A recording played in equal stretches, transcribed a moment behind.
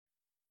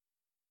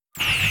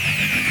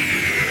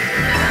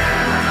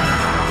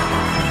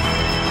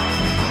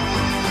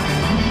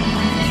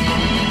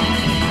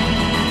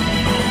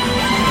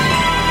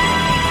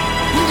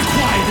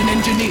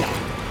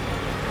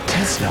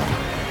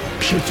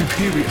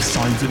serious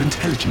signs of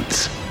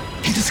intelligence.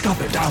 He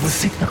discovered our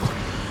signal.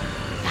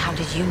 How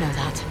did you know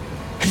that?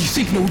 He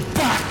signaled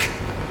back!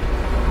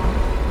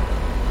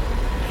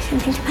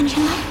 Something to punch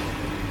him up?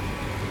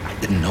 I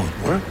didn't know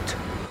it worked.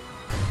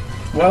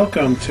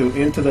 Welcome to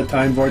Into the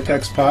Time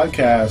Vortex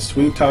podcast.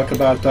 We talk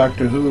about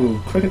Doctor Who,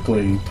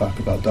 critically talk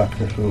about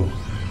Doctor Who.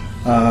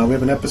 We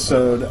have an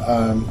episode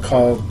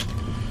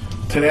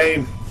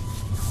today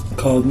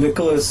called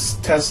Nicholas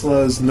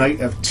Tesla's Night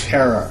of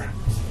Terror.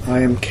 I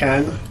am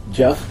Ken.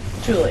 Jeff.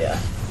 Julia.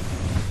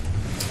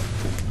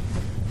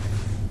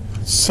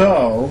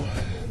 So,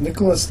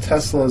 Nicholas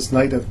Tesla's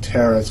Night of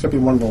Terror. It's going to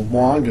be one of the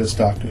longest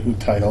Doctor Who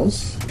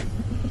titles.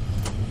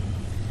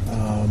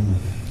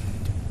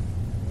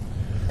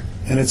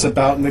 And it's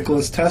about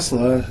Nicholas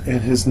Tesla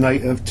and his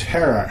Night of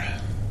Terror.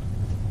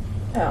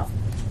 Oh.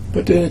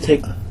 But didn't it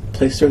take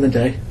place during the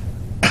day?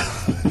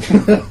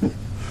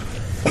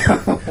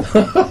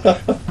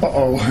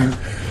 Uh-oh.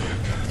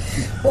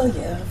 Well,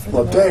 yeah. For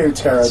Well, the Day of moment.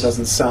 Terror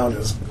doesn't sound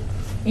as...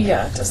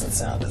 Yeah, it doesn't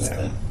sound as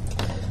good.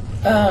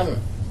 I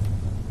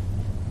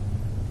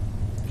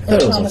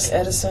thought it was Thomas okay.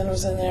 Edison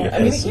was in there. Yeah, I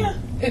mean, Edison. yeah.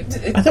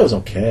 I thought it was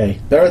okay.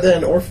 Better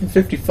than Orphan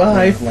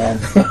 55. Well,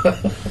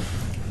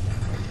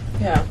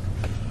 Yeah.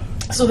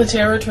 So the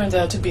terror turns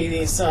out to be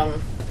these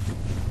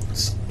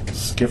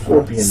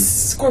Skifra?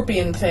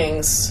 scorpion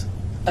things.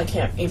 I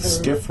can't even...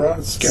 Skifra?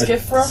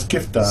 Skifra?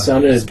 Skifta.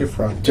 Sounded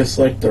Skifra. just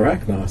like the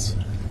Arachnos.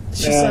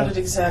 She Yeah. sounded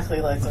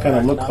exactly like the Kind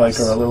of looked like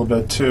Arachnos. her a little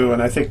bit too,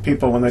 and I think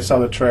people, when they saw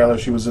the trailer,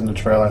 she was in the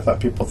trailer, I thought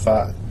people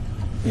thought...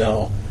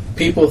 No.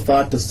 People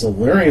thought the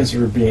Solarians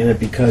were being it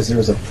because there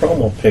was a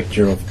promo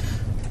picture of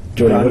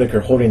Jodie Right.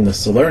 Whittaker holding the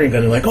Solarian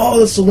gun. They're like, oh,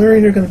 the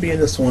Solarian are going to be in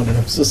this one. And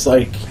I was just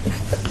like,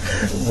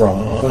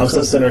 wrong. I was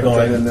just sitting there Put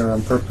that in going, there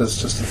on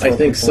purpose just to I throw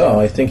think people so. off.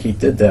 I think he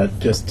did that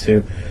just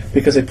to,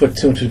 because they put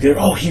two and two together.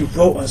 Oh, he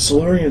wrote a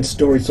Solarian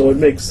story, so it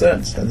makes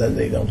sense. And then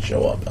they don't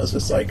show up. I was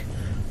just like,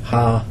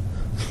 ha.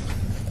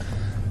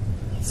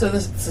 So the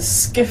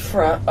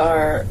Skifra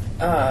are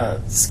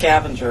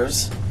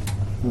scavengers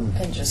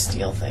and just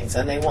steal things.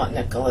 And they want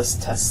Nicholas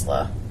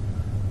Tesla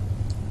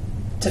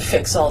to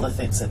fix all the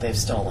things that they've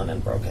stolen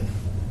and broken.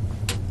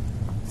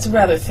 It's a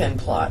rather thin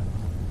plot.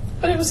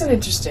 But it was an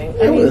interesting...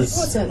 It it was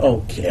wasn't...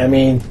 okay. I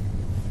mean,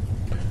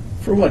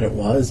 for what it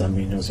was, I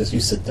mean, it was just you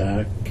sit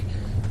back.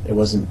 It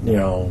wasn't,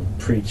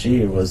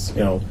 preachy. It was,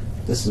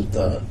 this is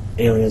the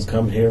aliens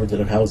come here.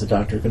 How is the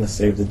doctor going to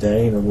save the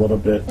day? And a little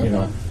bit,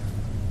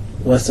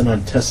 lesson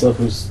on Tesla,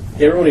 who's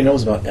everybody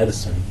knows about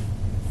Edison.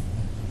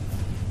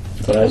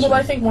 But Although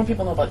I think more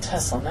people know about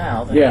Tesla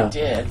now than yeah, they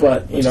did.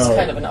 but which is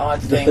kind of an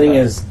odd the thing. thing but-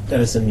 is,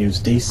 Edison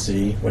used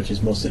DC, which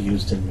is mostly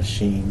used in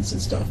machines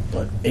and stuff.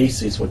 But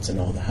AC is what's in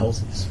all the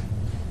houses.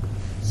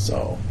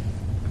 So,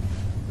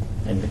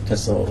 and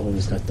Tesla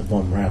always got the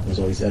bum rap. It was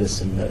always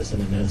Edison,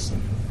 Edison, and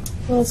Edison.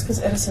 Well, it's because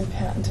Edison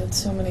patented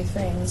so many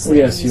things. Well,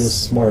 yes, he He's was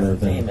smarter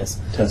than famous.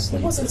 Tesla.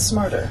 He wasn't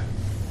smarter.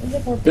 He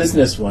had more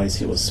Business-wise,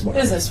 he was smarter.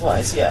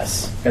 business-wise,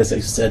 yes. As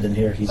they said in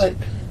here, But-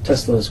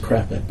 Tesla is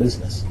crap at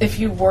business. If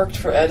you worked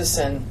for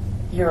Edison,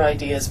 your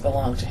ideas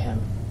belonged to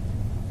him.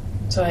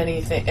 So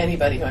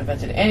anybody who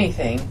invented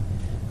anything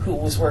who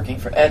was working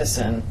for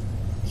Edison,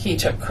 he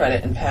took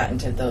credit and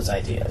patented those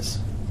ideas.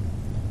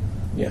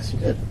 Yes, he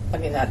did. I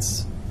mean,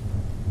 that's,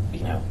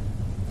 He's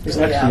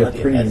the actually a reality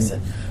of pretty.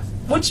 Edison.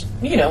 Which,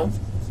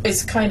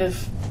 is kind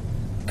of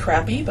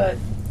crappy, but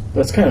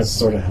That's kind of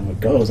sort of how it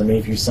goes. I mean,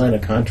 if you sign a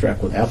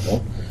contract with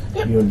Apple,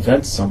 Yep. you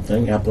invent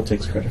something, Apple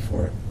takes credit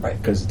for it. Right.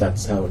 Because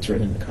that's how it's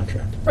written in the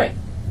contract. right.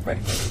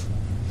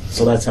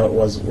 So that's how it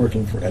was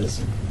working for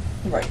Edison.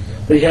 Right.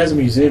 But he has a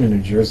museum in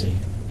New Jersey,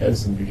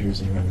 Edison, New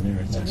Jersey, around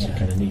there. It's Oh, actually yeah.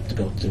 kind of neat to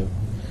go to.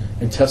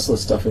 And Tesla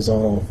stuff is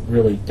all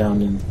really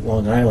down in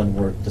Long Island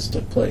where this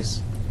took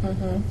place.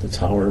 Mm-hmm. The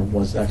tower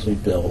was actually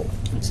built.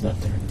 It's not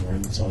there anymore,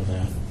 and it's all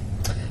that.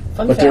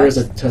 Fun But fact, there is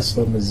a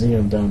Tesla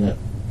museum down at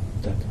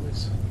that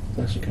place. It's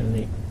actually kind of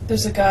neat.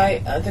 there's a guy,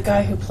 the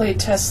guy who played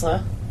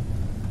Tesla,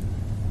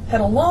 had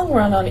a long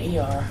run on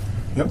ER.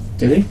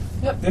 Did he?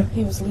 Yep, Yeah.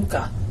 he was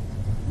Luca.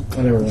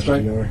 I never That's watched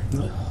right. ER.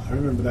 No, I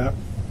remember that.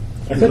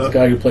 I thought the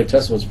guy who played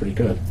Tesla was pretty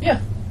good. Yeah.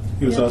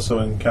 He was Yeah. also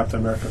in Captain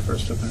America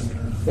First Avenger.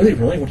 Was he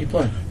really? What did he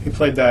play? He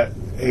played that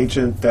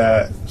agent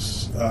that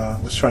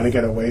was trying to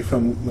get away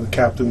from when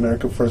Captain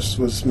America First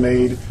was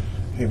made.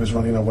 He was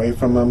running away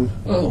from him.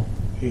 Oh.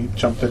 He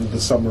jumped into the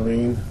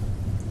submarine.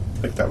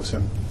 I think that was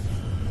him.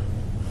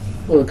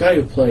 Well, the guy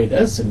who played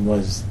Edison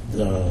was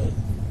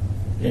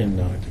in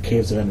the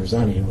Caves of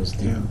Androzani. He was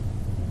the Yeah.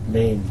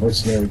 main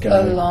mercenary guy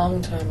A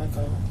long time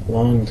ago.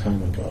 long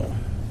time ago.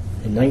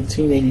 In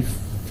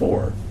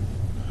 1984.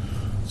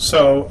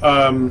 So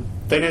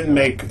they didn't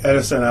make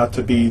Edison out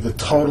to be the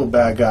total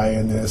bad guy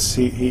in this.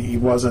 He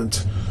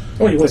wasn't.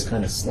 Oh, he was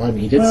kind of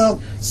slimy. He did Well-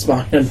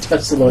 spy on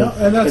Tesla. No,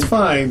 and that's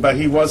fine, but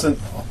he wasn't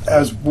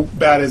as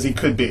bad as he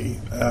could be.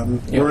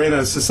 We're in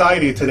a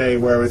society today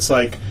where it's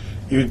like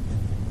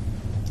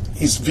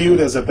he's viewed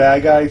as a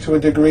bad guy to a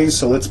degree,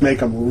 so let's make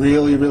him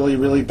really, really,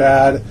 really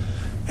bad.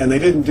 And they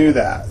didn't do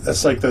that.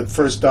 That's like the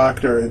first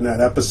Doctor in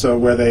that episode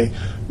where they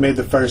made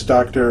the first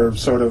Doctor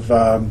sort of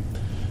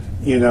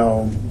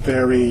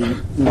very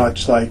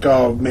much like,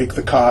 oh, make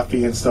the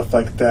coffee and stuff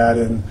like that,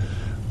 and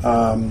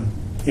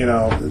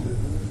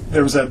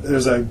there's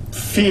a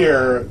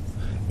fear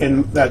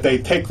in that they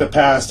take the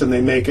past and they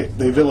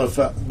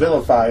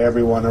vilify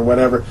everyone or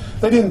whatever.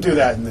 They didn't do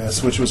that in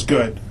this, which was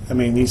good. I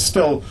mean, he's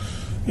still,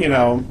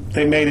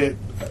 they made it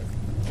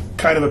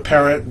kind of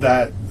apparent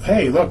that,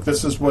 hey, look,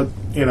 this is what,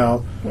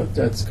 Well,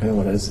 that's kind of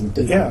what Essen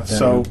did. Yeah,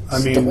 so, I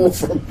mean, stole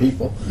from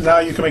people. Now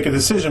you can make a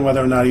decision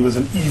whether or not he was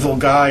an evil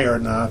guy or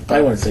not.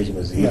 I wouldn't say he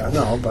was evil. Yeah,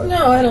 no, but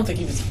No, I don't think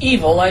he was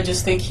evil. I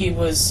just think he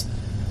was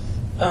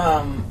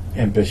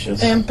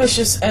Ambitious.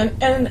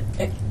 and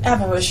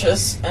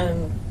avaricious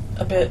and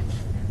a bit.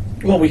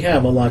 Well, we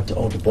have a lot to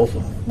owe to both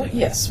of them. Well,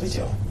 yes, we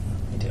do.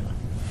 We do.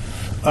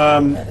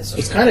 That is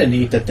It's true. kind of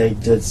neat that they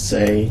did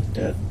say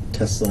that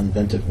Tesla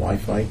invented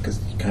Wi-Fi, because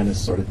he kind of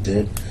sort of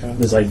did. Yeah.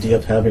 This idea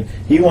of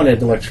he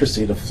wanted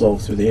electricity to flow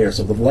through the air,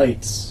 so the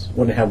lights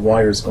wouldn't have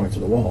wires going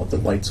through the wall. The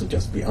lights would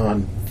just be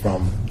on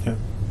from Yeah.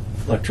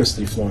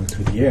 electricity flowing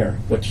through the air,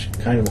 which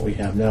kind of what we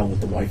have now with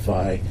the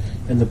Wi-Fi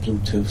and the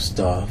Bluetooth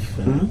stuff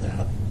and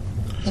that.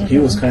 So he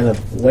was kind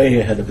of way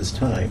ahead of his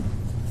time,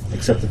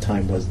 except the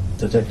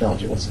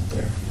technology wasn't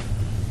there.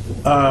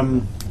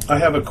 I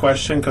have a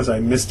question because I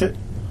missed it.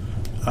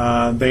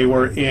 They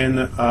were in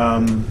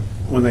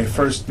when they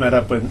first met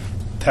up with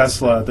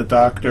Tesla, the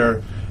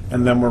doctor,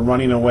 and then were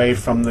running away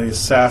from the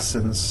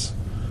assassins.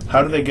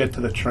 How did they get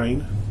to the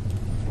train?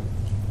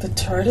 The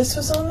TARDIS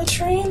was on the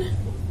train?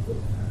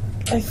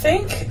 I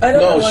think? I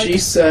don't know. No, she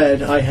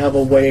said, "I have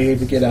a way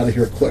to get out of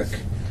here quick,"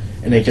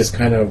 and they just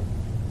kind of.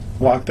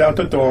 Walked out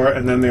the door,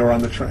 and then they were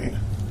on the train.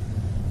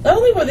 Not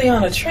only were they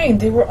on a train,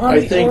 they were on I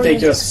the think they Orient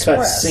just cut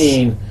Express.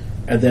 scene,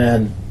 and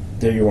then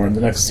there you are. In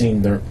the next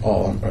scene, they're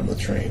all on the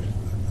train.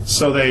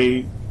 So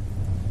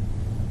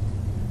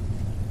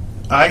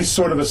I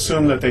sort of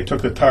assumed that they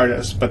took the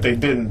TARDIS, but they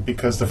didn't,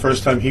 because the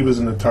first time he was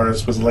in the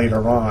TARDIS was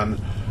later on.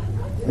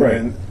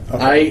 Right.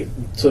 Okay. I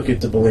took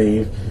it to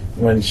believe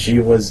when she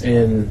was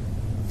in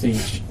the,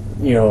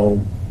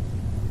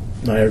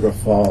 Niagara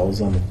Falls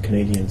on the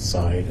Canadian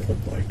side, it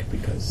looked like,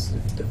 because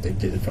they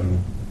did it from.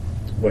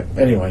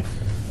 Anyway,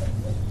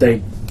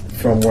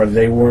 from where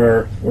they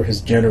were, where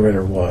his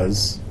generator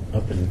was,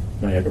 up in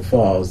Niagara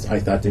Falls, I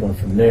thought they went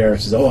from there.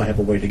 She says, "Oh, I have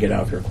a way to get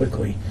out here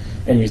quickly,"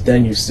 and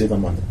then you see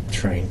them on the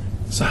train.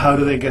 So how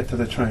do they get to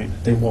the train?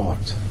 They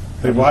walked.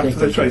 They walked to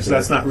the train, so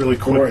that's not really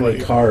They weren't quickly.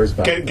 in cars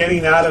back then.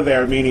 Getting out of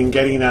there, meaning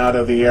getting out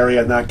of the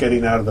area, not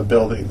getting out of the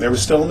building. They were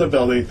still in the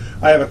building.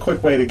 I have a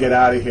quick way to get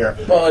out of here.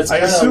 Well, it's I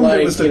kind of assumed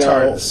like, it was the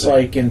TARDIS.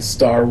 like in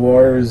Star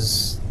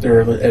Wars,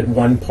 they're at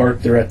one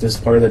part they're at this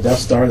part of the Death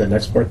Star, the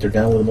next part they're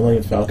down with the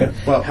Millennium Falcon.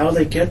 Well- how do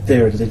they get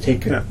there? Do they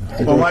take? Yeah.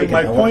 Did Well, they my take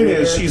an point is,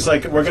 elevator? she's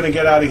like, we're going to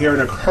get out of here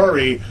in a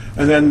hurry,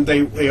 and then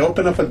they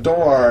open up a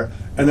door,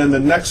 and then the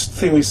next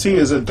thing we see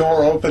is a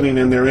door opening,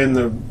 and they're in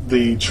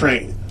the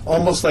train.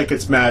 Almost like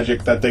it's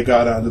magic that they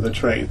got onto the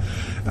train.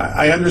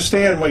 I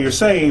understand what you're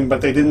saying,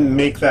 but they didn't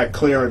make that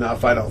clear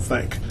enough, I don't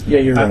think. Yeah,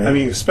 you're right. I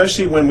mean,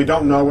 especially when we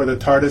don't know where the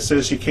TARDIS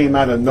is. She came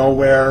out of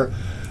nowhere.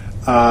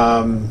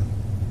 That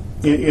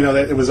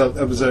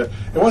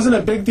it wasn't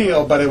a big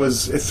deal, but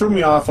it threw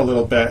me off a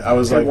little bit. I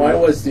was And like, why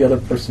was the other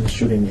person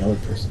shooting the other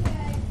person?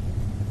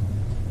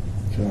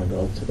 If you want to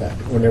go to that,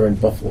 when they were in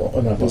Buffalo,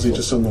 not was he Buffalo.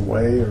 just in the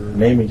way, or?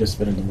 Maybe just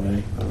been in the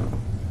way.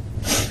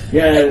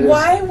 Yeah, it And is-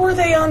 why were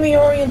they on the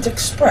Orient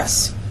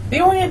Express?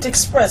 The Orient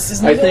Express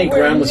is I nowhere think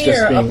Graham was near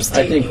just being.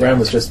 upstate. I think Graham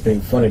was just being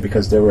funny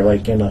because they were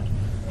like in a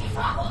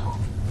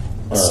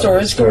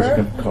Storage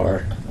car?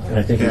 car, and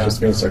I think he was Yeah.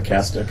 just being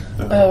sarcastic.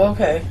 Oh,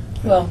 okay.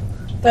 Well,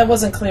 that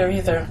wasn't clear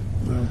either.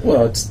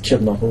 Well, it's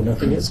Chibnall.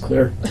 Nothing is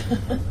clear.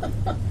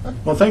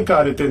 Well, thank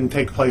God it didn't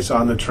take place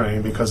on the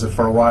train, because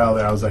for a while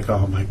there I was like,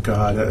 oh my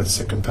God, I'm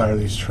sick and tired of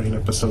these train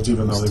episodes,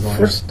 even though It's they've the only...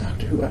 first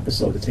Doctor Who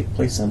episode to take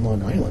place on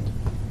Long Island.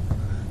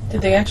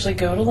 Did they actually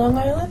go to Long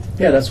Island?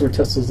 Yeah, that's where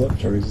Tesla's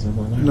laboratories is on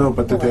Long Island. No,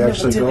 but did they Well,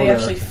 actually did go they there?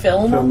 actually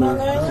film on Long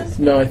there? Island?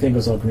 No, I think it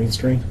was all green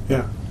screen.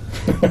 Yeah.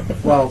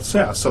 Well,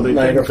 yeah, so they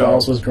Niagara didn't go.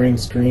 Falls was green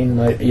screen.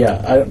 I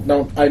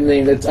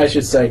mean, I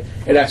should say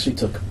it actually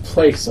took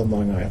place on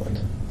Long Island.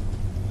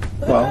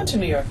 Well, Well, they've been to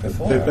New York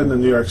before. They've been to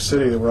New York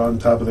City. They were on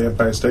top of the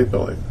Empire State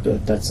Building.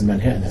 But that's in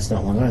Manhattan. That's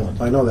not Long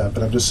Island. I know that,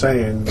 but I'm just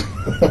saying...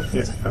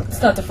 yeah.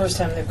 It's not the first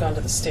time they've gone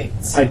to the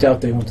States. I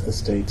doubt they went to the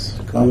States.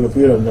 We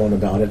would have known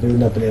about it. We would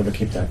not been able to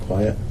keep that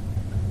quiet.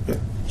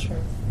 Sure.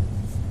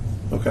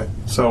 Okay,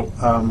 so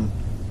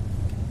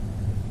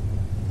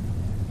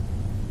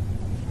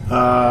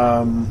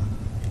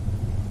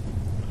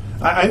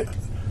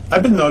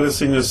I've been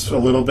noticing this a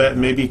little bit,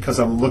 maybe because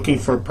I'm looking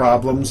for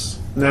problems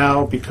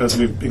now, because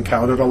we've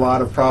encountered a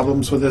lot of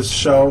problems with this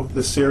show,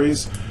 this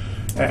series,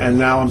 and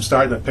now I'm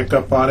starting to pick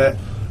up on it.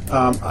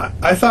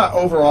 I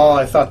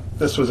thought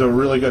this was a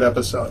really good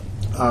episode.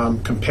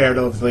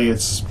 Comparatively,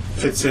 it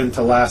fits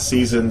into last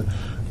season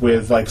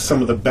with like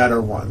some of the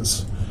better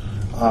ones.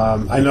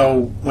 I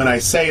know when I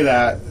say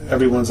that,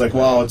 everyone's like,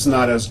 well, it's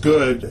not as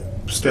good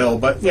still,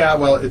 but yeah,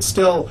 well, it's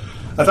still,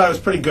 I thought it was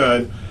pretty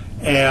good.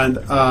 And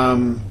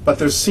but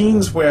there's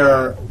scenes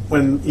where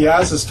when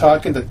Yaz is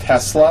talking to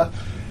Tesla,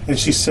 and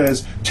she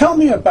says, "Tell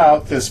me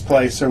about this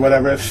place," or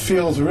whatever, it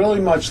feels really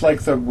much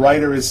like the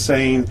writer is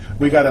saying,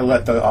 "We got to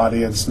let the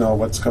audience know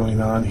what's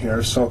going on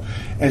here." So,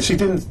 and she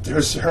didn't.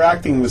 Her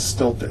acting was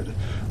stilted,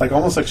 like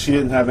almost like she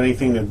didn't have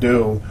anything to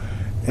do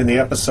in the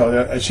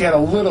episode. She had a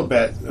little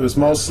bit. It was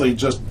mostly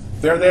just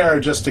they're there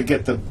just to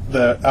get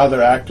the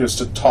other actors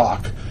to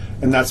talk,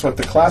 and that's what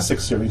the classic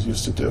series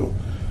used to do.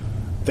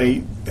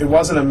 It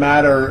wasn't a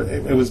matter.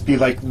 It was be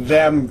like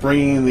them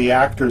bringing the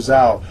actors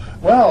out.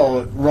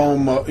 Well,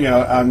 Rome,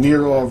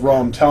 Nero of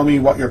Rome, tell me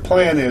what your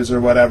plan is,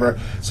 or whatever.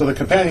 So the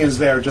companion's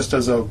there just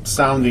as a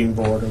sounding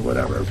board or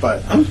whatever.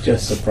 But I'm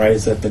just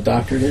surprised that the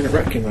Doctor didn't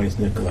recognize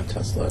Nikola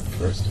Tesla at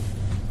first,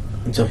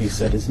 until he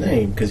said his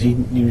name, because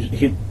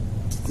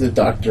the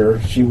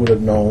Doctor, she would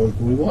have known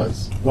who he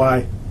was.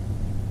 why?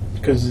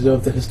 Because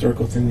of the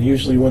historical thing.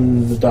 Usually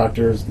when the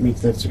Doctor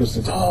meets the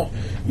historical thing, "Oh,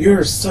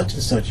 you're such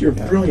and such, you're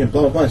brilliant,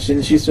 blah, blah, blah."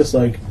 And she's just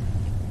like,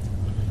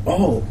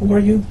 "Oh, who are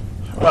you?"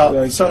 Well,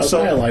 Like, so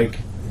kinda like,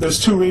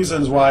 there's two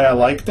reasons why I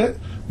liked it.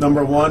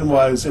 Number one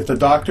was, if the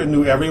Doctor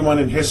knew everyone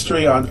in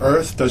history on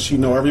Earth, does she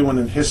know everyone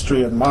in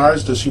history on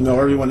Mars? Does she know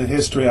everyone in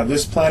history on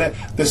this planet?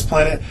 This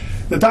planet?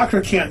 The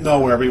Doctor can't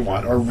know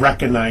everyone or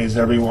recognize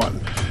everyone.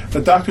 The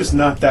Doctor's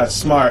not that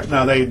smart.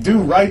 Now, they do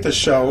write the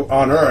show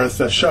on Earth.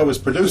 The show is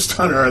produced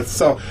on Earth,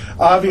 so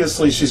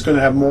obviously she's going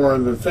to have more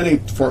of an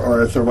affinity for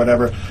Earth or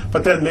whatever.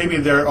 But then maybe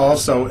they're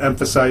also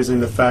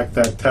emphasizing the fact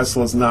that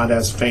Tesla's not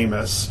as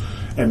famous,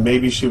 and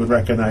maybe she would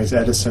recognize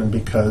Edison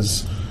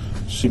because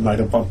she might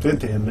have bumped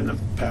into him in the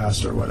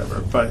past or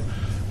whatever. But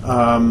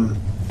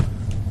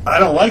I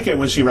don't like it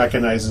when she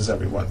recognizes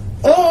everyone.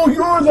 "Oh,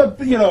 you're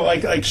the,"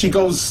 like she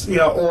goes,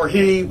 or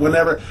he,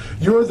 whenever,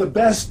 "You're the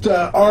best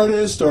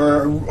artist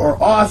or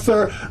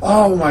author.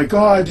 Oh my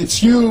God,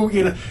 it's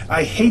you."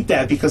 I hate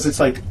that, because it's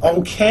like,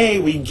 okay,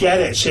 we get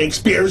it.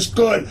 Shakespeare's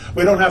good.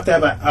 We don't have to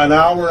have an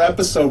hour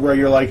episode where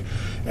you're like,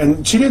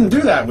 and she didn't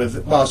do that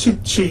with. Well, she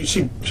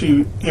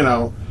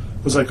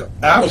was like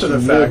after the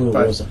fact, who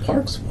but Rosa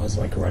Parks was,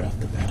 like, right off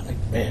the bat,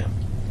 like, bam.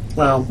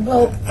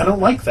 well, I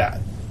don't like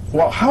that.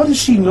 Well, how does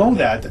she know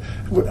that?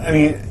 I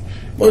mean,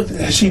 Well,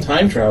 she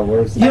time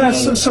traveler. yeah,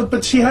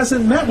 but she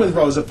hasn't met with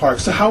Rosa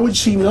Parks, so how would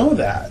she know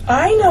that?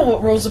 I know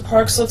what Rosa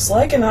Parks looks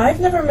like, and I've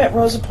never met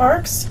Rosa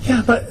Parks.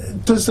 Yeah,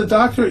 but does the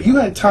Doctor? You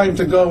had time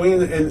to go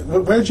in,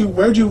 and where'd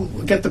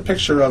you get the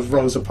picture of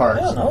Rosa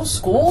Parks? I don't know,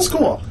 school?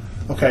 School.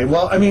 Okay,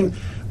 well, I mean,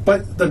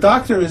 but the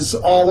Doctor is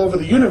all over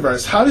the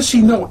universe. How does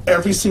she know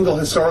every single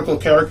historical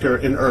character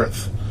in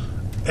Earth?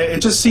 It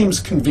just seems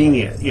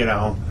convenient,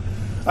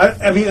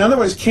 I mean, in other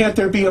words, can't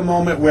there be a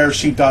moment where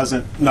she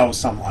doesn't know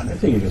someone? I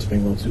think you're just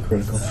being a little too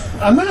critical.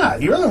 I'm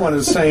not. You're the one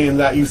who's saying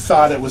that you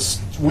thought it was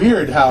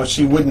weird how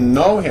she wouldn't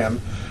know him.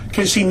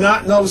 Can she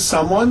not know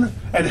someone?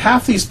 And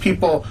half these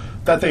people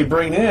that they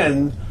bring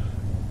in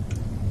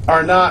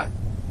are not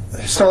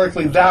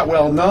historically that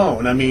well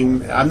known. I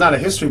mean, I'm not a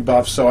history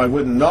buff, so I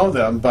wouldn't know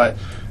them, but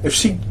if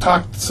she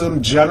talked to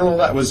some general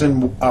that was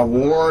in a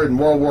war in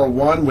World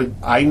War I, would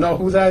I know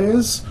who that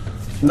is?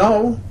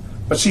 No.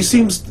 But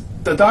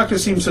the Doctor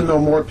seems to know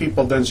more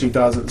people than she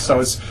doesn't. So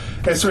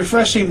it's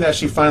refreshing that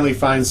she finally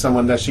finds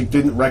someone that she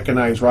didn't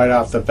recognize right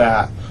off the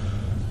bat.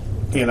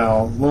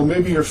 Well,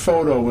 maybe your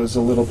photo was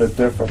a little bit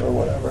different or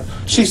whatever.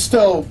 She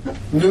still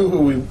knew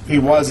who he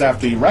was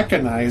after he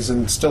recognized,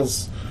 and still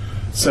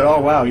said, "Oh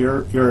wow,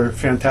 you're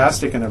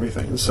fantastic" and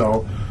everything.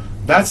 So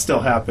that still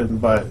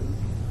happened, but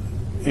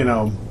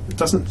it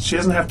doesn't. She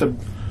doesn't have to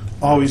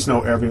always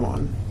know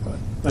everyone.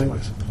 But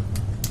anyways,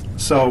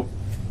 so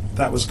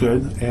that was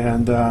good.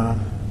 And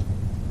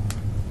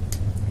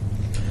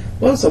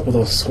What's up with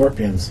those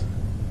scorpions?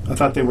 I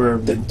thought they were.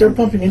 They're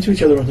bumping into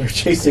each other when they're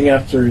chasing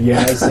after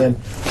Yaz and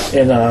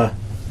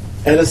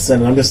Edison.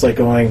 And I'm just like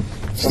going,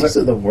 these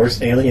are the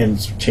worst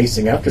aliens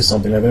chasing after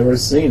something I've ever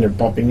seen. They're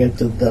bumping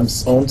into them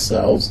own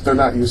selves. They're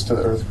not used to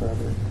the Earth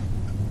gravity.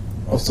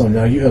 Also,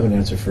 now you have an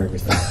answer for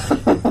everything.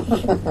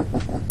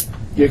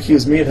 You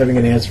accuse me of having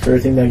an answer for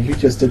everything. Now you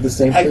just did the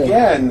same thing.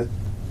 Again,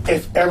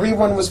 if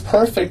everyone was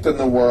perfect in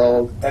the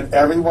world and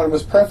everyone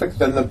was perfect,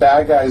 then the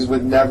bad guys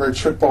would never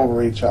trip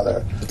over each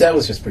other. But that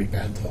was just pretty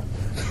bad, though.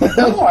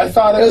 No, I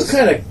thought it was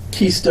kind of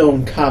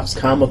Keystone Cops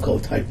comical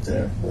type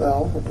there.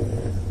 No,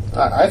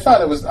 I thought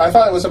it was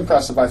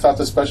impressive. I thought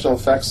the special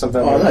effects of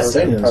them I'm were not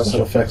saying the impressive.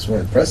 special effects were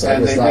impressive.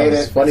 And I just they thought made it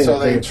was it funny so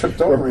that they they tripped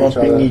were over each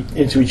bumping other.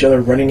 into each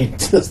other, running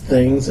into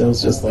things. It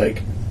was just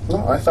like...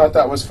 No, I thought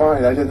that was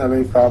fine. I didn't have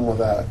any problem with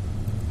that.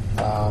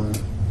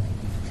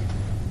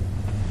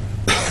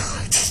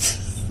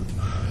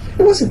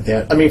 It wasn't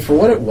that. I mean, for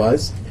what it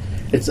was,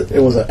 it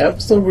was an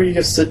episode where you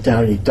just sit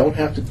down. You don't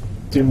have to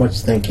do much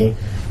thinking.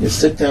 You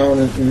sit down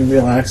and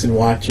relax and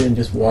watch it, and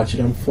just watch it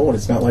unfold.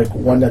 It's not like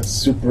one that's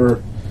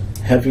super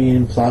heavy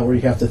in plot where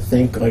you have to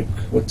think like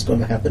what's going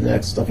to happen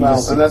next. Stuff.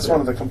 Well, and that's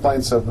one of the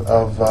complaints of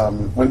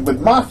when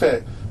with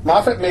Moffat.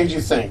 Moffat made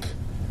you think.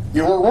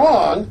 You were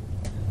wrong,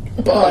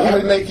 but he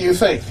would make you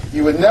think.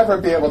 You would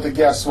never be able to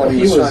guess what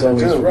he was trying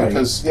to do right.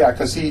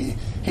 because he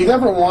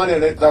never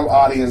wanted the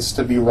audience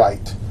to be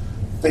right.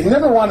 he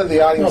never wanted the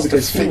No, audience to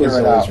because he figure was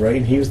it always out. right,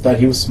 and he thought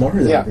he was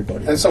smarter than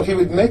everybody. And so he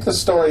would make the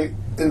story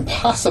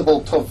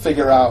impossible to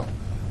figure out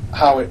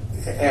how it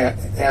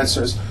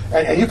answers.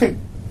 And you could,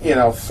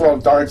 throw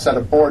darts at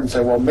a board and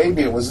say, well,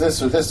 maybe it was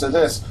this or this or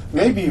this.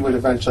 Maybe you would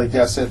eventually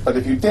guess it, but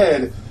if you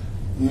did,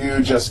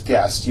 you just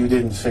guessed. You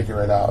didn't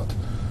figure it out.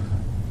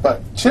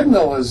 But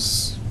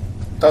Chibnall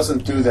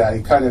doesn't do that.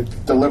 He kind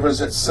of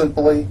delivers it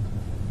simply.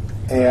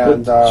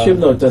 And But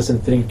Chibnall doesn't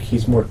think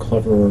he's more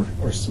clever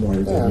or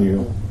smarter than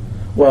you.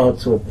 Well,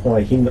 to a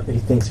point. He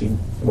thinks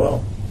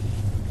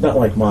not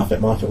like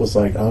Moffat. Moffat was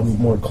like, I'm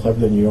more clever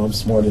than you, I'm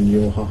smarter than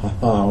you, ha ha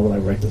ha, when I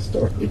write the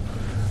story.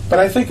 But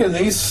I think in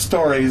these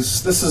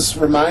stories,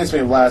 reminds me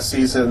of last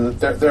season.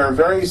 They're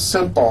very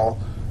simple,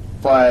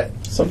 but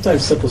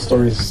Sometimes simple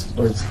stories,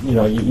 or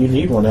you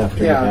need one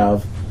after you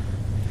have.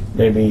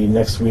 Maybe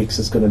next week's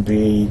is going to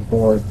be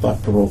more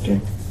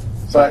thought-provoking.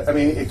 But I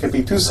mean, it could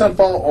be too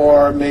simple,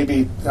 or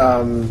maybe.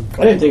 I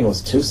didn't think it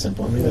was too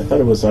simple. I mean, I thought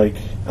it was like,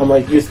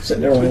 you're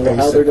sitting there wondering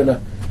how they're going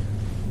to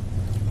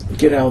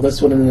get out of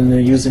this one, and then they're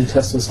using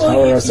Tesla's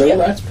tower. I said,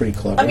 well, that's pretty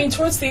clever. I mean,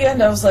 towards the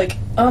end, I was like,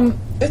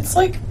 it's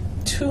like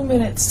 2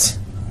 minutes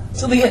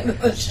to the end of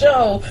the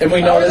show. And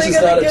we know this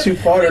is not a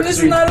two-parter. This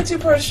is not a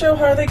two-part show.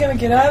 How are they going to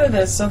get out of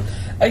this? So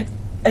I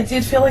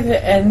did feel like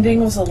the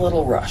ending was a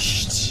little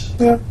rushed.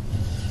 Yeah.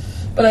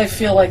 But I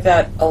feel like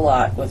that a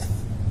lot with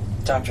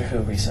Doctor Who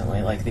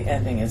recently. Like, the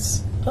ending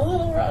is a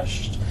little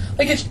rushed.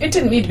 Like, it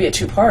didn't need to be a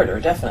two-parter,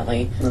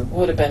 definitely. No. It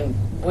would have been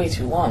way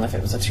too long if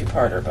it was a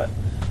two-parter, but...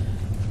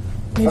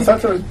 I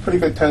thought there was pretty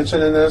good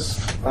tension in this,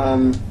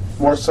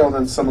 more so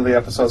than some of the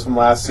episodes from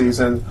last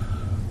season.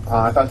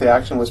 I thought the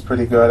action was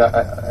pretty good.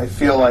 I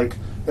feel like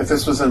if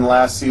this was in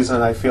last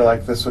season, I feel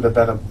like this would have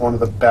been one of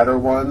the better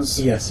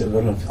ones. Yes, it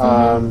would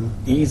have.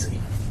 Easy.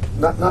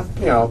 Not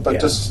but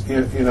just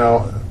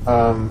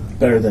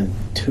better than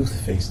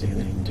Toothface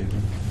alien dude.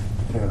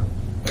 Yeah.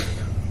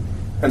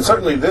 And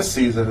certainly this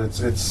season, it's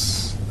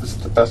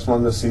the best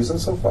one this season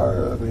so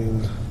far. I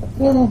mean,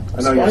 well,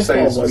 I know you're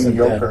saying it's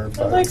mediocre, I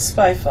but like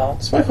Spyfall.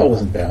 Spyfall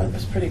wasn't bad. It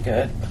was pretty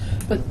good.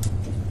 But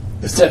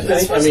It's definitely,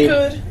 this was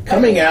good.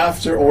 Coming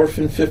after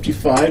Orphan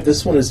 55,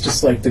 this one is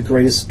just like the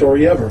greatest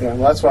story ever. yeah,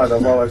 well, that's why the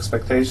low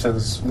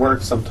expectations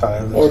work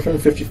sometimes. Orphan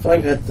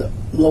 55 had the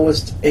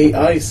lowest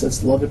AI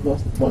since Love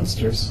and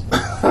Monsters.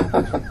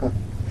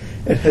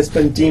 It has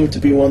been deemed to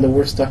be one of the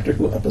worst Doctor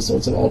Who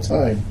episodes of all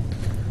time.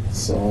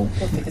 So,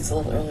 I think it's a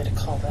little early to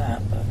call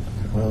that, but...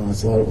 well,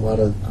 that's a lot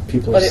of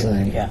people But are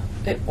saying.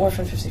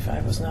 Orphan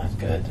 55 was not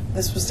good.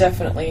 This was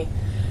definitely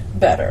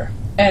better.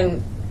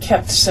 And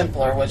kept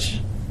simpler,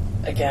 which,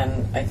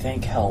 again, I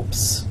think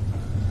helps.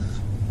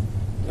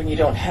 When you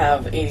don't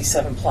have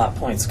 87 plot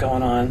points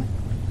going on,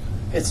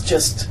 it's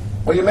just...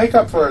 Well, you make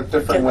up for it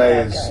different Get the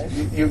bad ways.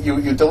 guys.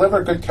 You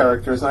deliver good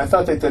characters, and I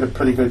thought they did a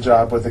pretty good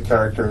job with the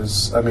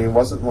characters. I mean, it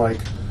wasn't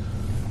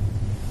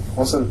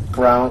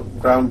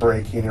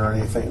groundbreaking or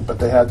anything, but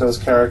they had those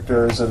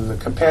characters, and the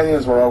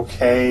companions were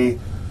okay.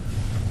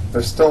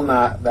 They're still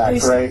not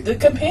that great. The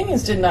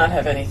companions did not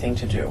have anything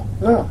to do.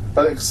 No,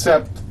 but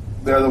except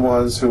they're the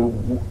ones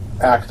who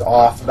act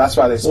off. That's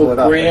why they split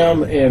up.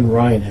 Graham and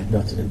Ryan had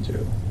nothing to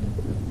do.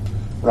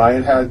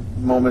 Ryan had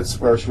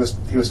moments where he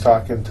was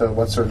talking to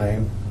what's her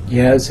name.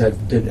 Yaz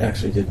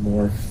did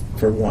more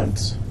for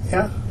once.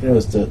 Yeah, It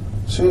was the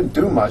she didn't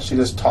do much. She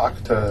just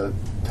talked to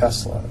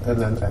Tesla, and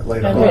then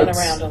later And on ran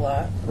around a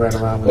lot. ran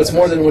around. what's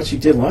more than what she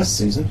did last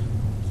season.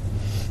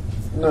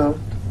 No,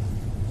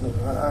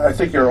 I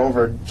think you're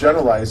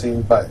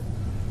overgeneralizing, but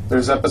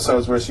there's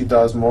episodes where she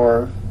does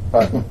more.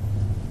 But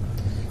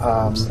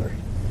I'm sorry.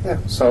 yeah,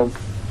 so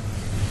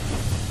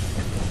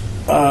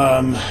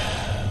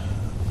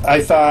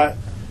I thought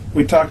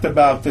we talked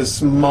about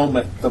this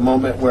moment, the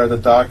moment where the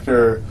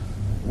Doctor,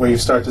 where you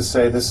start to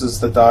say this is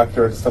the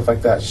Doctor and stuff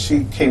like that.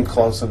 She came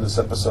close in this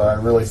episode. I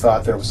really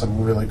thought there were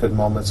some really good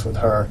moments with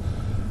her.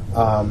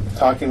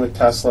 Talking with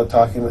Tesla,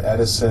 talking with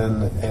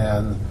Edison,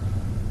 and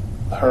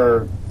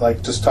her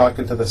like just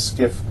talking to the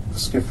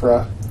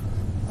Skifra.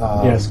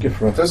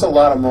 Skifra. There's a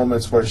lot of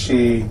moments where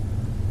she,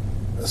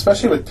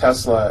 especially with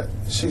Tesla,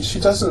 she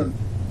wasn't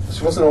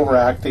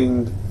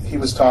overacting. He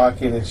was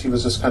talking, and she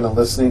was just kind of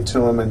listening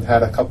to him and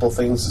had a couple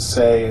things to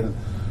say, and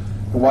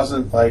it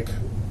wasn't like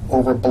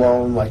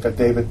overblown like a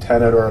David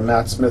Tennant or a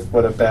Matt Smith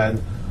would have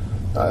been.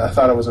 I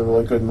thought it was a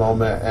really good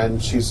moment,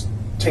 and she's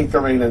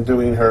tinkering and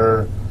doing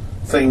her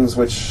things,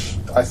 which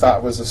I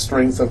thought was a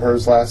strength of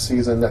hers last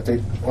season that they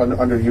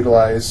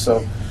underutilized.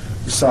 So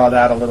we saw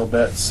that a little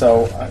bit.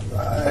 So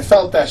I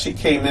felt that she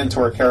came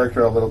into her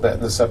character a little bit in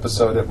this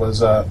episode. It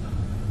was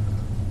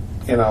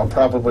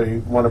probably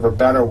one of her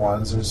better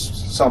ones. There's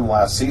some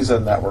last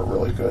season that were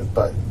really good,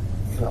 but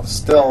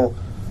still.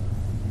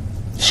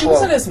 She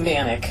wasn't as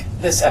manic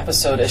this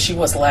episode as she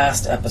was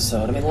last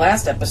episode. I mean,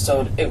 last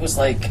episode, it was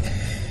like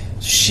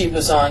she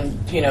was on,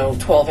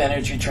 12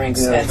 energy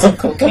drinks and some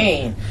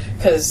cocaine,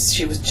 because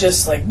she was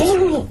just like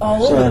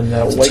all over, And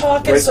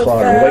talking so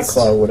White fast.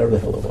 Claw, whatever the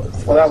hell it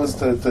was. Well, that was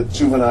the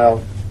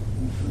juvenile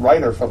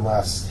writer from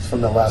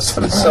the last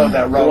episode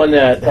that The wrote one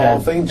that the whole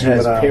thing.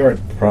 has Juvenile.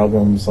 parent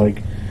problems,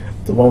 like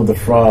the one with the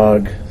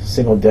frog,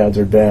 single dads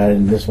are bad,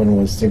 and this one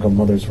was single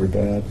mothers were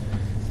bad.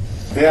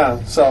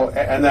 Yeah. So,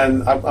 and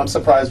then I'm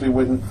surprised we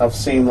wouldn't have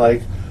seen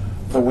like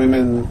the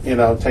women,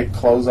 take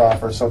clothes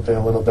off or something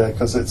a little bit,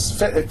 because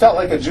it felt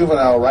like a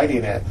juvenile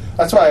writing it.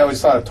 That's why I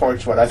always thought of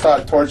Torchwood. I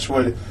thought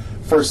Torchwood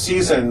first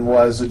season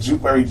was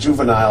very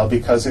juvenile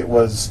because it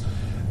was,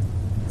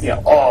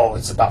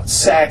 it's about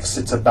sex,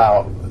 it's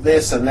about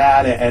this and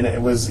that, and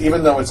it was,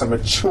 even though it's a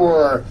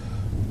mature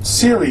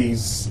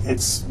series,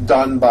 it's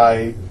done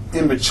by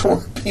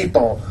immature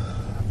people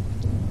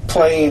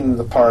playing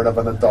the part of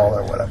an adult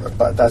or whatever.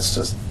 But that's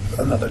just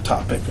another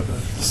topic of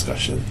a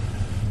discussion.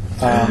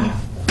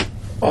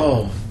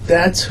 Oh,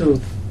 that's who.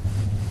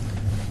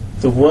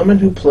 The woman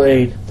who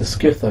played the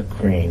Skitha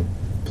Queen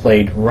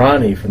played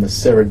Ronnie from the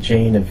Sarah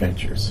Jane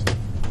Adventures.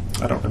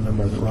 I don't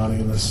remember the Ronnie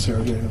and the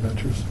Sarah Jane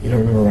Adventures. You don't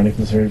remember Ronnie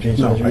from the Sarah Jane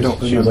No, Adventures? I don't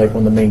She was remember. like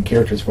one of the main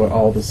characters for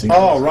all the seasons.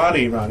 Oh,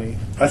 Ronnie.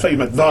 I thought you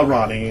meant the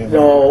Ronnie.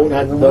 No,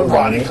 not the Ronnie.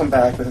 Ronnie. Come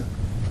back.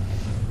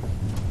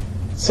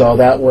 So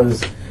that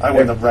was. I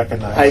wouldn't have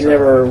recognized I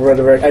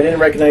her. I didn't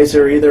recognize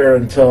her either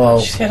until.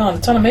 She had on a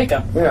ton of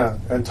makeup. Yeah,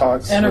 and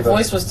talks. And her with a-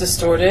 voice was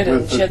distorted,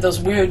 and with she the had those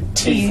weird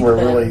teeth. Teeth were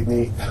that- really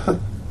neat.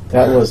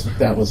 That was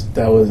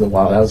a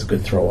wow. That was a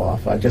good throw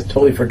off. I just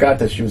totally forgot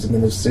that she was in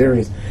this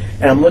series,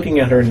 and I'm looking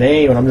at her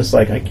name, and I'm just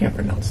like, I can't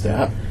pronounce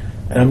that,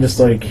 and I'm just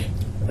like,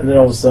 and then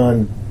all of a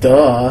sudden,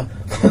 duh.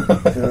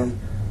 Yeah.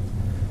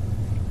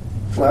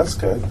 Well, that's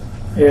good.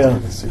 Yeah.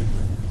 Let me see.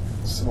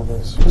 Some of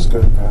those. It was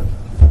good, man.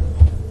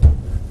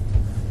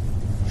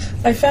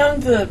 I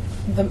found the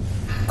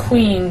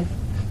queen,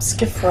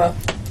 Skifra,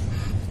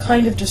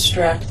 kind of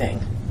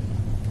distracting.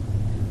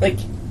 Like,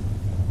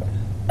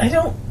 I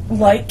don't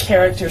like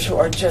characters who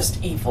are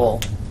just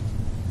evil,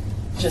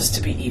 just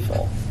to be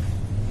evil.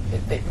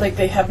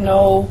 They have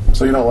no...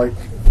 So you don't like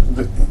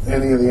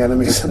any of the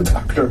enemies in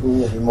Doctor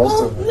Who? I mean,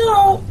 most of them.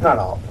 No, Not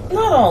all.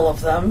 not all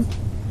of them.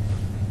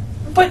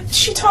 But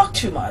she talked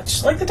too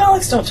much. Like, the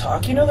Daleks don't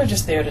talk. They're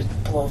just there to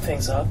blow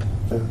things up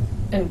Yeah.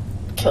 and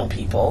kill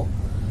people.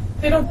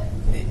 They don't...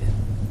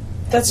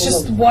 That's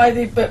just why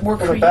they were Well,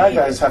 created. the bad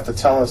guys have to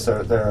tell us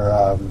their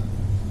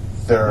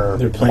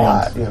Their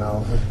plot,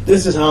 plans.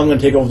 This is how I'm going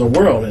to take over the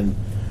world, and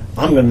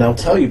I'm going to now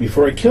tell you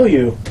before I kill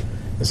you.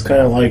 It's kind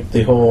of like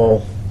the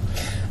whole.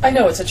 I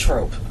know it's a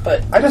trope,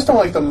 but I just don't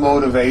like the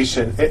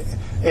motivation.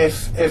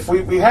 If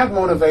we have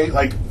motivate,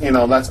 like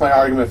that's my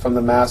argument from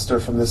the Master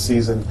from this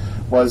season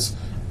was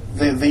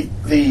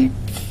the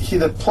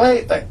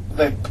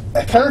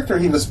character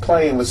he was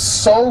playing was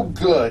so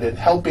good at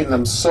helping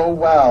them so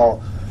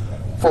well.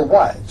 For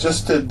what?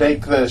 Just to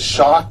make the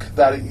shock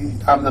that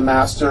I'm the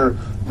Master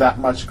that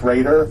much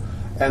greater.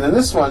 And in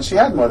this one, she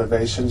had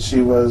motivation. She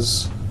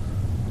was,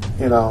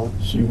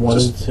 She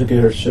wanted to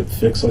get her ship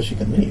fixed so she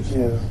can leave.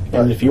 yeah.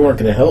 And if you weren't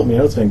going to help me,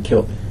 I was going to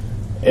kill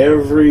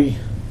every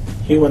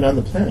human on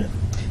the planet.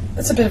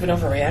 that's a bit of an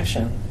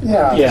overreaction.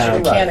 Yeah, Yeah. you're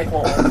right. Mechanic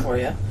won't work for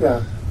you,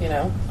 Yeah.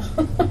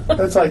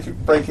 It's like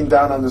breaking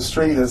down on the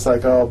street. It's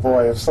like, oh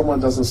boy, if someone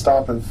doesn't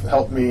stop and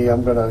help me,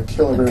 I'm gonna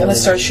kill everyone. Gonna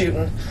start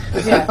shooting.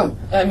 Yeah,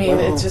 I mean,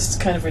 it's just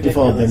kind of You've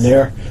all ridiculous. been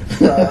there.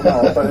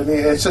 No, but I mean,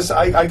 it's just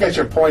I get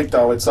your point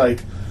though. It's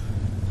like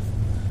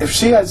if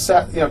she had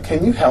said,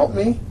 can you help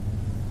me?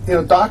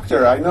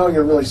 Doctor, I know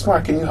you're really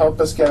smart. Can you help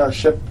us get our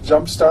ship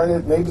jump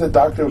started? Maybe the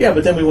doctor. Yeah,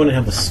 but then we wouldn't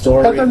have the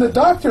story. But then the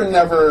doctor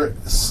never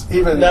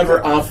even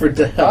Never offered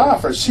to help.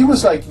 offered. She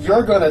was like,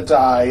 "You're gonna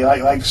die."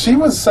 Like she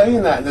was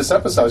saying that in this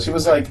episode. She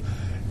was like,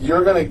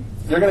 "You're gonna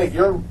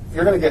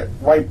get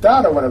wiped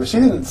out or whatever." She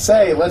didn't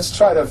say, "Let's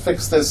try to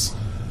fix this."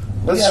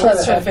 Let's try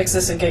to fix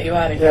this and get you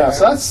out of here. Yeah,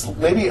 so that's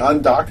maybe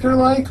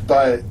undoctor-like,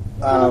 but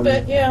a little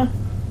bit, yeah.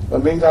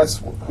 but maybe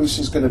that's who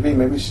she's going to be.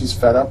 Maybe she's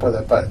fed up with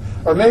it,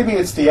 or maybe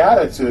it's the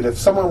attitude. If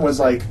someone was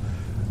like,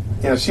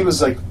 she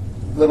was like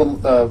little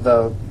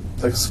the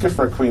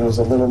Skifra Queen was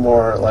a little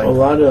more like A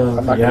lot of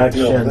I'm not going to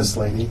deal with reaction this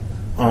lady.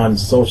 on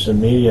social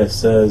media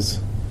says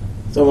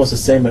it's almost the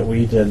same that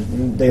we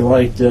did. They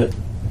liked it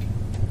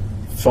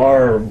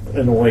far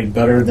in a way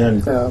better than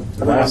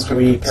last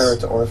week's. Compare it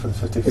to Orphan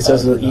 55. It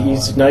says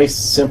it's nice,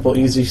 simple,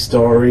 easy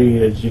story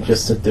that you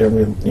just sit there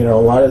and a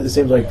lot of it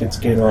seems like it's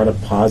getting a lot of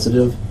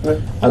positive. Yeah.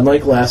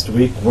 Unlike last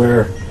week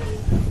where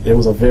it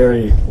was a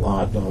very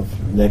lot of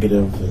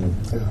negative and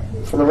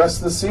Yeah. For the rest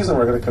of the season,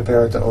 we're going to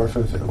compare it to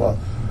Orphan 55.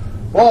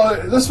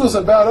 Well, this was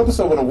a bad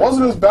episode, but it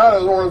wasn't as bad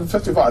as Orphan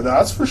 55.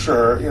 That's for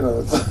sure.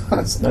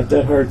 it's not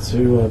that hard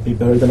to be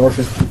better than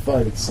Orphan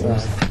 55. It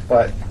seems.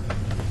 But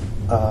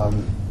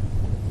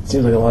It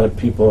seems like a lot of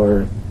people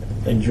are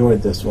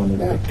enjoyed this one.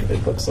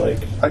 It looks like.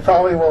 I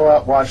probably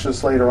will watch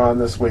this later on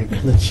this week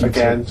And the Chiefs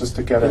again, are- just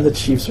to get And the it.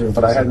 Chiefs are.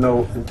 But I had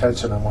no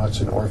intention of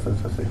watching Orphan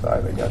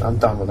 55 again. I'm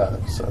done with that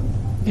episode.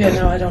 Yeah,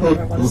 no, I don't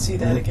ever want to see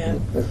that again.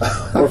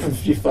 Orphan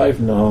 55.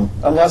 No.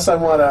 Unless I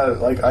want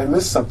to, I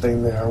missed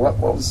something there. What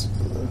was?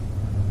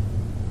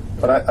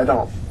 But I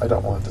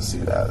don't want to see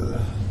that.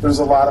 There's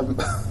a lot of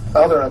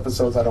other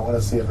episodes I don't want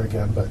to see ever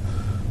again. But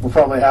We'll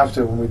probably have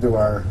to when we do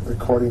our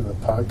recording of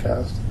the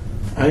podcast.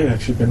 I've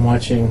actually been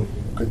watching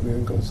Good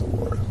Man Goes to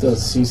War. the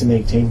season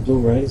 18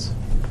 Blu-rays,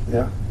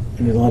 Yeah.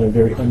 and a lot of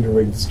very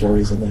underrated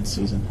stories in that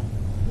season.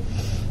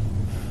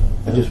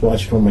 I just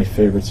watched one of my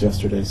favorites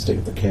yesterday, State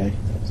of Decay.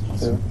 That was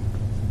awesome.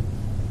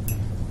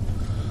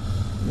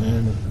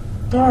 And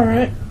All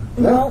right.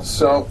 Well,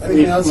 So,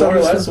 anything else? more or on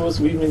this less,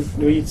 one?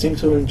 we seem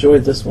to have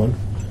enjoyed this one.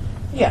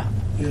 yeah.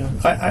 Yeah.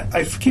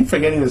 I keep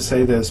forgetting to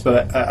say this,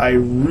 but I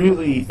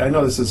really, I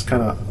know this is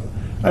kind of,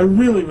 I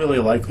really, really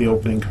like the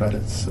opening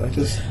credits. I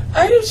just,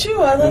 I do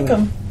too. I like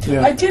them.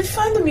 Yeah. I did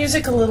find the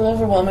music a little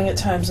overwhelming at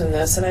times in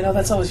this, and I know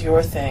that's always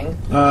your thing.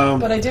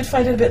 But I did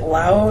find it a bit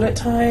loud at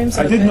times.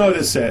 I and a did bit-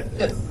 notice it.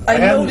 I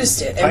hadn't-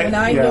 noticed it, and when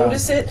I yeah.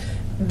 notice it,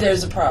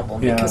 there's a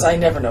problem Yeah. because I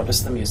never notice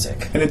the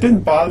music. And it didn't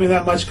bother me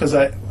that much because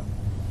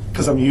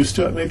I'm used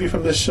to it maybe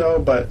from this show,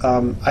 but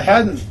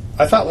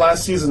I thought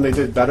last season they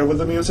did better with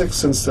the music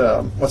since,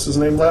 what's his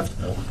name left?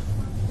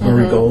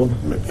 Murray Gold.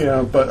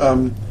 Yeah, but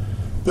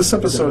this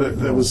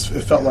episode,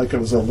 it felt like it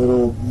was a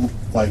little,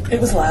 like... It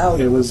was loud.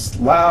 It was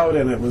loud,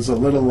 and it was a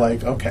little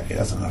like, okay,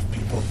 that's enough,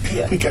 people.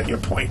 Yeah. We get your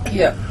point.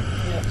 Yeah.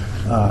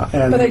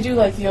 And But I do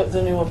like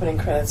the new opening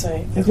credits.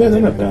 Yeah, they're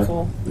not pretty bad.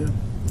 cool.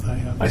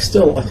 I I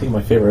think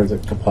my favorite are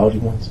the Capaldi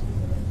ones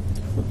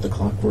with the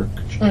clockwork.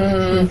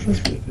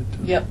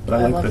 Yep. But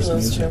I like love this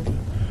those music. too.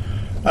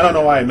 I don't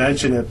know why I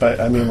mentioned it, but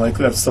I mean, like,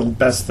 that's the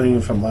best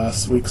thing from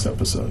last week's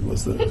episode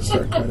was the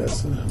start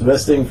credits. The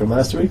best thing from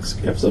last week's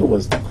episode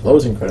was the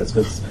closing credits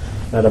because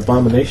that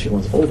abomination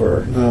was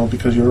over. No,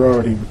 because you're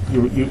already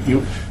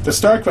the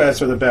start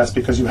credits are the best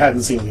because you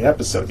hadn't seen the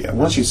episode yet.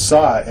 Once you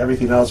saw it,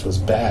 everything else was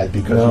bad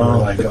because you were No,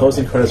 like, the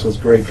closing credits was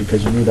great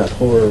because you knew that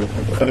horror.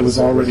 but it was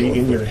already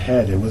in your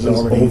head. It was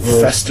already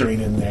over. festering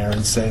in there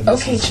and saying,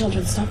 Okay,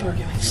 children, stop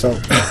arguing. So,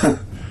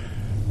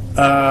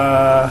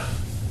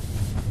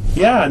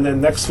 yeah, and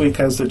then next week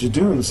has the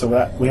Jadoon, so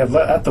we have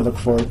that to look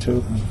forward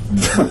to.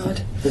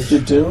 God. The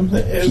Jadoon,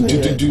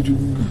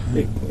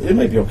 it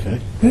may be okay.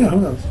 Yeah,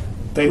 who knows?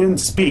 They didn't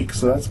speak,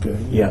 so that's good.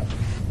 Yeah.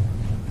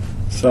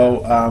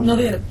 So, No,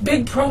 they had a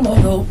big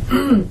promo though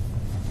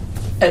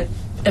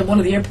at one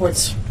of the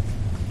airports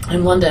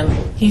in London,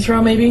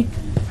 Heathrow maybe,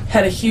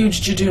 had a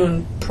huge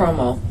Jadoon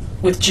promo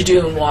with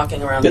Jadoon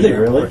walking around. Did the they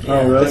really? airport.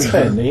 Oh, really? That's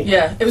kind of neat.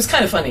 Yeah, it was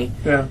kind of funny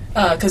yeah.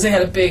 because they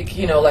had a big,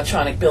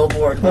 electronic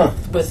billboard Huh.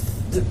 with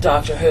the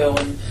Doctor Who,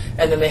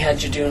 and then they had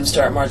Jadoon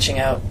start marching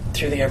out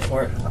through the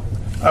airport.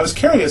 I was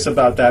curious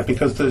about that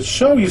because the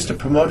show used to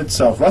promote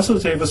itself. Russell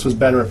Davis was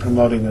better at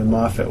promoting than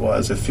Moffat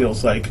was, it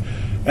feels like.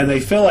 And they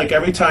feel like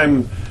every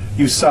time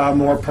you saw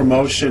more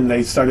promotion,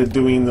 they started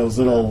doing those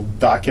little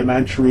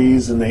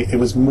documentaries, and it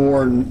was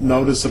more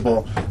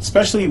noticeable,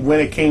 especially when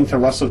it came to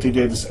Russell T.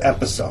 Davis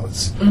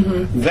episodes.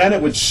 Mm-hmm. Then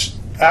it would...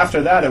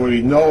 after that, it would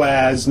be no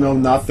ads, no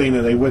nothing,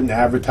 and they wouldn't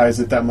advertise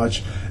it that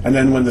much. And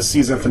then when the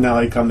season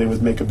finale come, they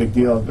would make a big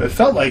deal. It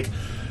felt like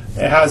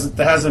it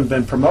hasn't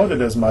been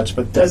promoted as much,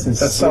 but Doesn't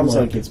that sounds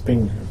like it's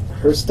being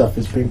her stuff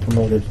is being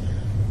promoted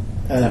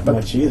that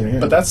much either. Yeah.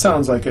 But that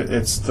sounds like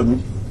that's the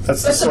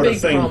That's a sort of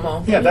big thing.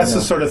 promo. Yeah, that's the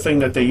Yeah. sort of thing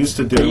that they used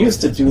to do. They used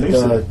to do They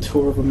used the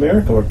tour of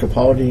America where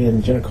Capaldi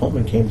and Jenna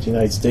Coleman came to the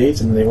United States,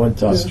 and they went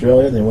to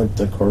Australia, and they went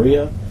to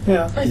Korea.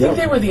 Yeah. I Yeah. think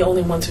they were the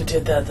only ones who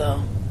did that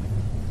though.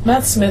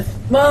 Matt Smith.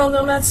 Well,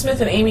 no, Matt Smith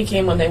and Amy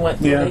came when they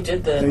went. Yeah, They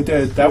did the. They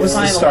did. That was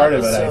the final start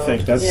of it, I episode.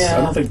 think. I Yeah.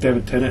 don't think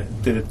David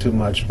Tennant did it too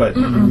much, but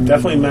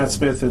definitely Matt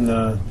Smith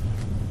and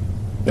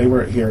they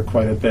were here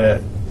quite a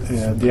bit.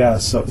 And yeah,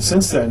 so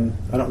since then,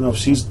 I don't know if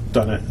she's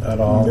done it at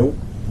all. Nope.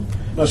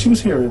 No, she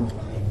was here.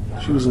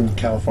 She was in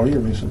California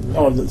recently.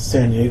 Oh, the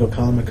San Diego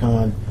Comic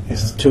Con Yeah.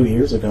 2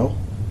 years ago.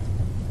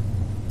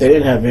 They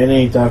didn't have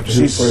any Doctor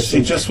Who She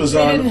person. just was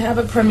They on. didn't have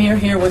a premiere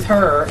here with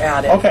her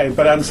at it. Okay,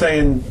 but I'm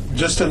saying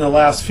just in the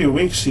last few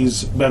weeks,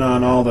 she's been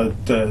on all the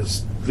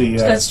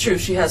That's true.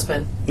 She has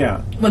been.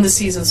 yeah. When the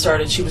season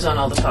started, she was on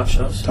all the talk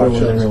shows. Talk It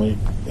wasn't shows. really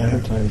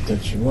advertised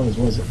that she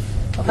was it?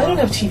 I don't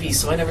have TV,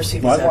 so I never see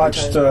these Well, I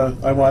watched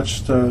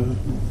advertisements.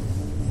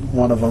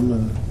 one of them,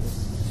 and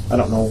I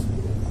don't know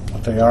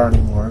what they are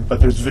anymore. But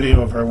there's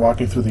video of her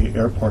walking through the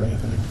airport. I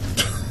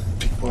think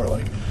people are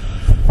like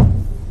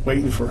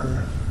waiting for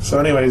her. So,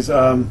 anyways,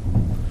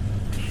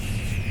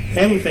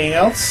 anything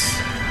else?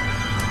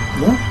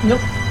 No.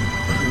 Nope.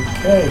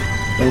 Okay.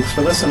 Thanks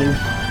for listening.